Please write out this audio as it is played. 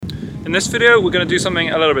In this video, we're going to do something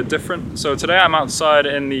a little bit different. So today I'm outside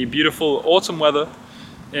in the beautiful autumn weather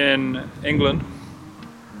in England,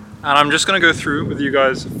 and I'm just going to go through with you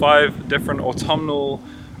guys 5 different autumnal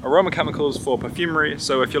aroma chemicals for perfumery.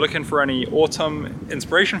 So if you're looking for any autumn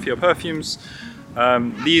inspiration for your perfumes,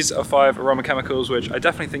 these are 5 aroma chemicals which I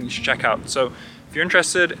definitely think you should check out. So if you're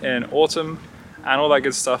interested in autumn and all that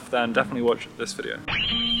good stuff, then definitely watch this video.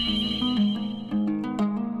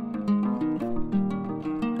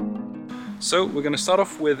 So we're going to start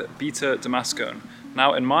off with Beta Damascone.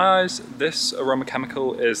 Now in my eyes, this aroma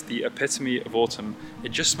chemical is the epitome of autumn.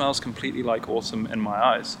 It just smells completely like autumn in my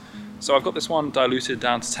eyes. So I've got this one diluted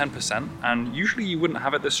down to 10%, and usually you wouldn't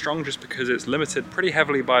have it this strong just because it's limited pretty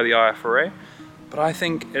heavily by the IFRA, but I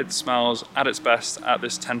think it smells at its best at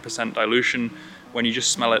this 10% dilution when you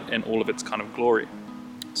just smell it in all of its kind of glory.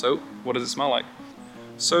 So what does it smell like?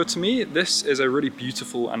 So to me, this is a really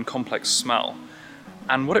beautiful and complex smell.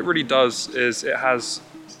 And what it really does is it has,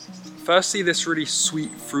 firstly, this really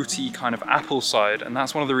sweet, fruity kind of apple side. And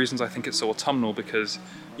that's one of the reasons I think it's so autumnal, because,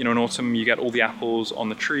 you know, in autumn you get all the apples on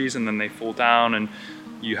the trees and then they fall down, and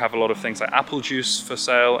you have a lot of things like apple juice for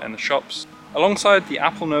sale in the shops. Alongside the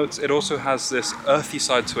apple notes, it also has this earthy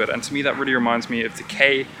side to it. And to me, that really reminds me of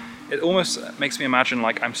decay. It almost makes me imagine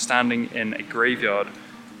like I'm standing in a graveyard.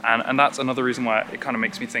 And that's another reason why it kind of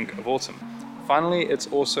makes me think of autumn. Finally, it's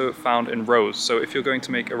also found in rose, so if you're going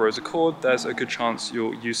to make a rose accord, there's a good chance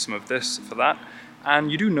you'll use some of this for that. And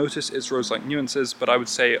you do notice its rose-like nuances, but I would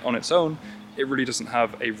say on its own, it really doesn't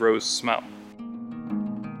have a rose smell.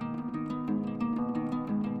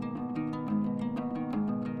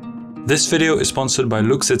 This video is sponsored by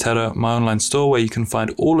Luxotera, my online store where you can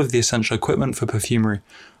find all of the essential equipment for perfumery.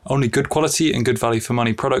 Only good quality and good value for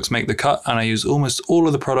money products make the cut, and I use almost all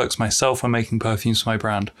of the products myself when making perfumes for my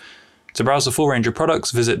brand. To browse the full range of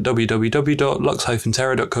products, visit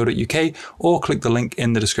www.lux-terra.co.uk or click the link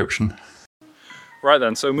in the description. Right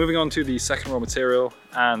then, so moving on to the second raw material,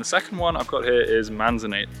 and the second one I've got here is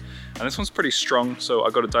manzanite. And this one's pretty strong, so I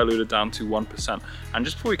got it diluted down to 1%. And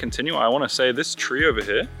just before we continue, I want to say this tree over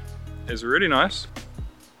here is really nice.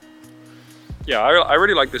 Yeah, I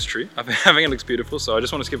really like this tree. I think it looks beautiful, so I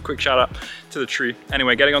just want to give a quick shout out to the tree.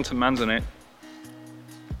 Anyway, getting on to manzanite.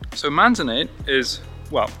 So manzanite is,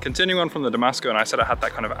 well, continuing on from the Damascone, I said it had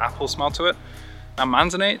that kind of apple smell to it. Now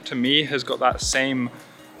manzanite, to me, has got that same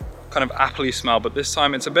kind of appley smell, but this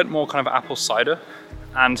time it's a bit more kind of apple cider.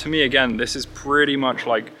 And to me, again, this is pretty much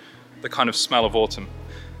like the kind of smell of autumn.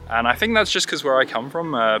 And I think that's just because where I come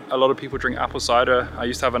from, a lot of people drink apple cider. I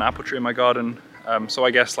used to have an apple tree in my garden, so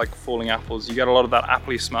I guess like falling apples, you get a lot of that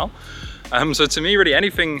appley smell. So to me, really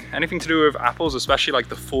anything to do with apples, especially like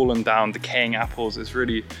the fallen down, decaying apples, is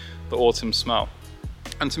really the autumn smell.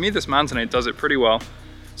 And to me, this manzanite does it pretty well.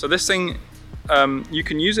 So this thing, you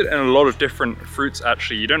can use it in a lot of different fruits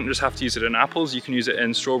actually. You don't just have to use it in apples, you can use it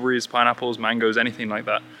in strawberries, pineapples, mangoes, anything like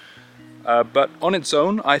that. But on its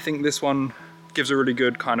own, I think this one gives a really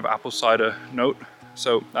good kind of apple cider note.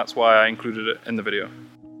 So that's why I included it in the video.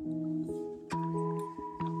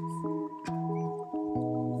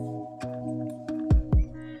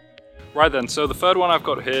 Right then, so the third one I've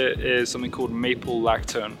got here is something called maple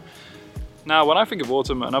lactone. Now, when I think of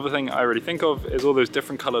autumn, another thing I really think of is all those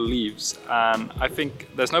different color leaves. And I think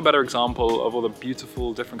there's no better example of all the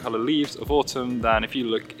beautiful different color leaves of autumn than if you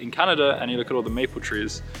look in Canada and you look at all the maple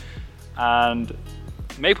trees. And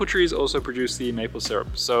maple trees also produce the maple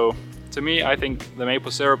syrup. So to me, I think the maple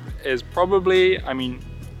syrup is probably, I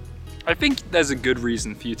think there's a good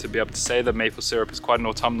reason for you to be able to say that maple syrup is quite an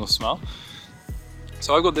autumnal smell.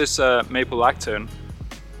 So I've got this maple lactone.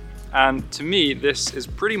 And to me, this is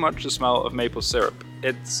pretty much the smell of maple syrup.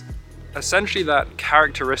 It's essentially that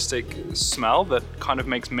characteristic smell that kind of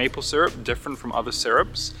makes maple syrup different from other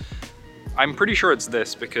syrups. I'm pretty sure it's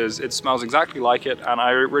this because it smells exactly like it, and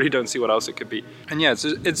I really don't see what else it could be. And yeah,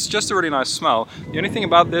 it's just a really nice smell. The only thing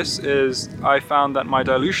about this is I found that my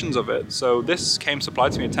dilutions of it, so this came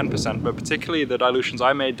supplied to me at 10%, but particularly the dilutions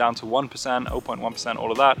I made down to 1%, 0.1%,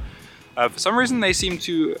 all of that, for some reason they seem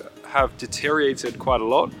to have deteriorated quite a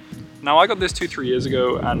lot. Now I got this 2-3 years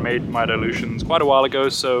ago and made my dilutions quite a while ago,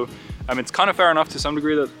 so it's kind of fair enough to some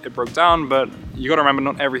degree that it broke down, but you gotta remember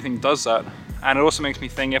not everything does that. And it also makes me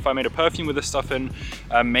think if I made a perfume with this stuff in,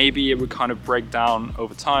 maybe it would kind of break down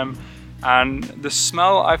over time. And the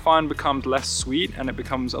smell I find becomes less sweet and it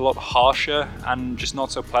becomes a lot harsher and just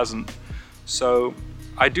not so pleasant. So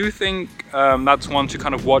I do think that's one to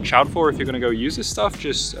kind of watch out for if you're gonna go use this stuff.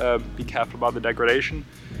 Just be careful about the degradation.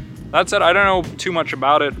 That said, I don't know too much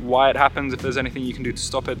about it, why it happens, if there's anything you can do to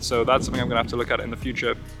stop it, so that's something I'm gonna have to look at in the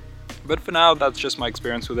future. But for now, that's just my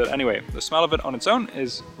experience with it. Anyway, the smell of it on its own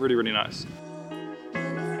is really, really nice.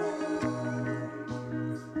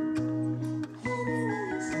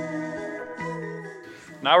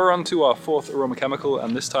 Now we're on to our fourth aroma chemical,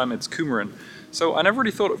 and this time it's coumarin. So I never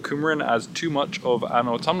really thought of coumarin as too much of an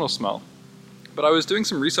autumnal smell, but I was doing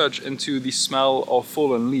some research into the smell of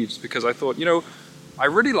fallen leaves because I thought, you know, I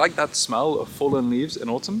really like that smell of fallen leaves in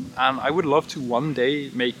autumn, and I would love to one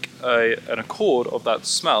day make an accord of that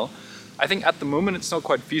smell. I think at the moment it's not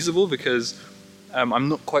quite feasible because I'm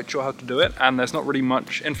not quite sure how to do it, and there's not really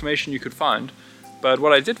much information you could find. But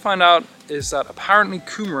what I did find out is that apparently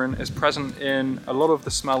coumarin is present in a lot of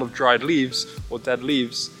the smell of dried leaves or dead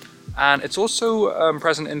leaves. And it's also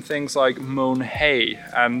present in things like mown hay.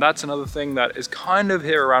 And that's another thing that is kind of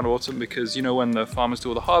here around autumn because, you know, when the farmers do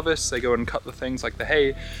all the harvests, they go and cut the things like the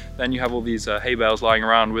hay. Then you have all these hay bales lying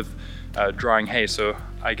around with drying hay. So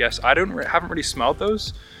I guess I haven't really smelled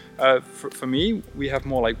those. For me, we have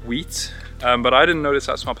more like wheat. But I didn't notice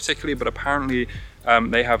that smell particularly, but apparently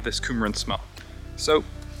they have this coumarin smell. So,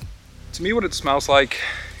 to me what it smells like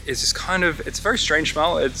is this kind of, it's a very strange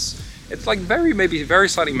smell. It's like maybe very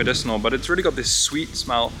slightly medicinal, but it's really got this sweet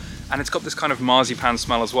smell, and it's got this kind of marzipan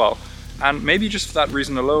smell as well. And maybe just for that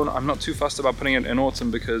reason alone, I'm not too fussed about putting it in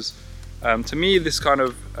autumn because to me this kind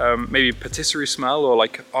of maybe patisserie smell or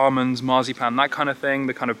like almonds, marzipan, that kind of thing,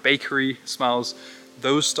 the kind of bakery smells,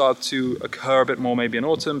 those start to occur a bit more maybe in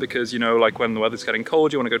autumn because, you know, like when the weather's getting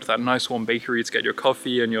cold, you want to go to that nice warm bakery to get your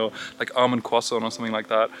coffee and your like almond croissant or something like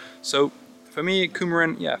that. So for me,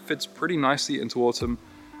 coumarin, yeah, fits pretty nicely into autumn.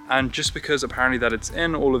 And just because apparently that it's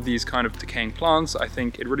in all of these kind of decaying plants, I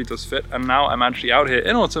think it really does fit. And now I'm actually out here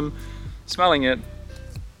in autumn smelling it.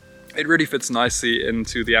 It really fits nicely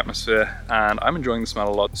into the atmosphere and I'm enjoying the smell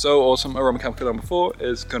a lot. So autumn aroma chemical number 4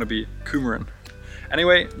 is going to be coumarin.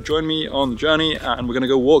 Anyway, join me on the journey and we're gonna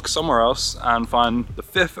go walk somewhere else and find the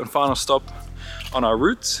 5th and final stop on our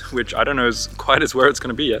route, which I don't know is quite as where it's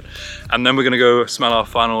gonna be yet. And then we're gonna go smell our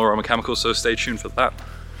final aroma chemical, so stay tuned for that.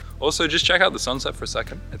 Also, just check out the sunset for a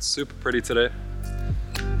second. It's super pretty today.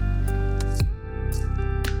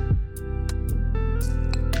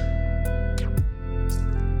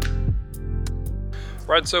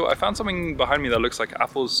 Right, so I found something behind me that looks like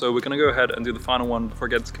apples, so we're gonna go ahead and do the final one before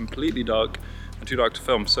it gets completely dark and too dark to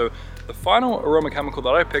film. So the final aroma chemical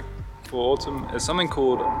that I picked for autumn is something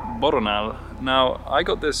called boronal. Now, I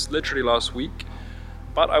got this literally last week,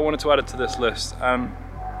 but I wanted to add it to this list. And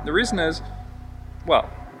the reason is, well,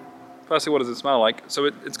 firstly, what does it smell like? So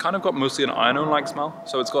it's kind of got mostly an iron-like smell,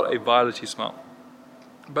 so it's got a violety smell.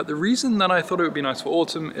 But the reason that I thought it would be nice for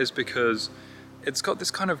autumn is because it's got this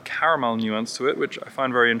kind of caramel nuance to it, which I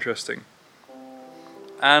find very interesting.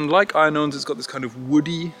 And like iron-ons, it's got this kind of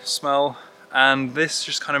woody smell, and this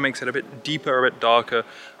just kind of makes it a bit deeper, a bit darker.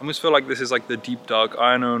 I almost feel like this is like the deep dark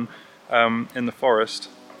iron-on in the forest.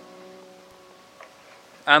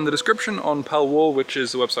 And the description on Pell Wall, which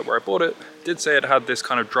is the website where I bought it, did say it had this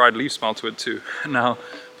kind of dried leaf smell to it too. Now,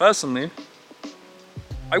 personally,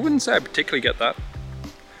 I wouldn't say I particularly get that.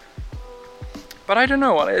 But I don't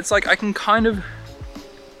know, it's like I can kind of,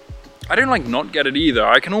 I don't like not get it either.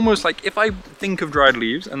 I can almost like, if I think of dried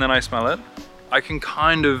leaves and then I smell it, I can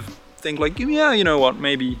kind of think like, yeah, you know what,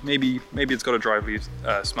 maybe it's got a dried leaf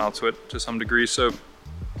smell to it to some degree. So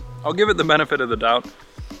I'll give it the benefit of the doubt.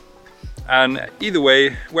 And either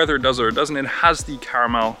way, whether it does or it doesn't, it has the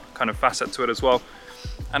caramel kind of facet to it as well.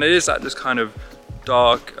 And it is that just kind of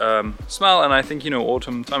dark smell, and I think, you know,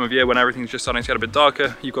 autumn time of year when everything's just starting to get a bit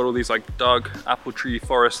darker, you've got all these like dark apple tree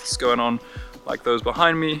forests going on like those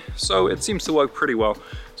behind me, so it seems to work pretty well.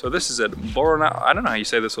 So this is it, boronal. I don't know how you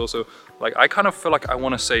say this also, like I kind of feel like I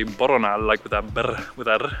want to say boronal like with that brr, with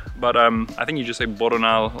that r, but I think you just say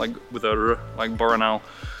boronal like with a r, like boronal.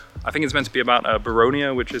 I think it's meant to be about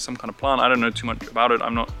Boronia, which is some kind of plant. I don't know too much about it.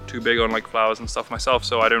 I'm not too big on like flowers and stuff myself,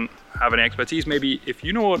 so I don't have any expertise. Maybe if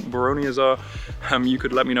you know what Boronias are, you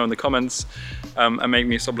could let me know in the comments and make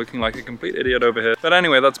me stop looking like a complete idiot over here. But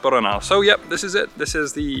anyway, that's boronal. So yep, this is it. This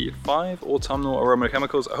is the 5 autumnal aroma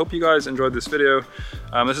chemicals. I hope you guys enjoyed this video.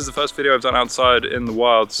 This is the first video I've done outside in the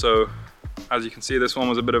wild, so as you can see, this one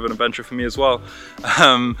was a bit of an adventure for me as well.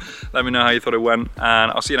 Let me know how you thought it went,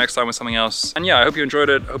 and I'll see you next time with something else. And yeah, I hope you enjoyed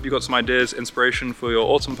it. I hope you got some ideas, inspiration for your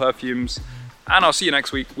autumn perfumes. And I'll see you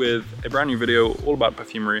next week with a brand new video all about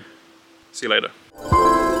perfumery. See you later.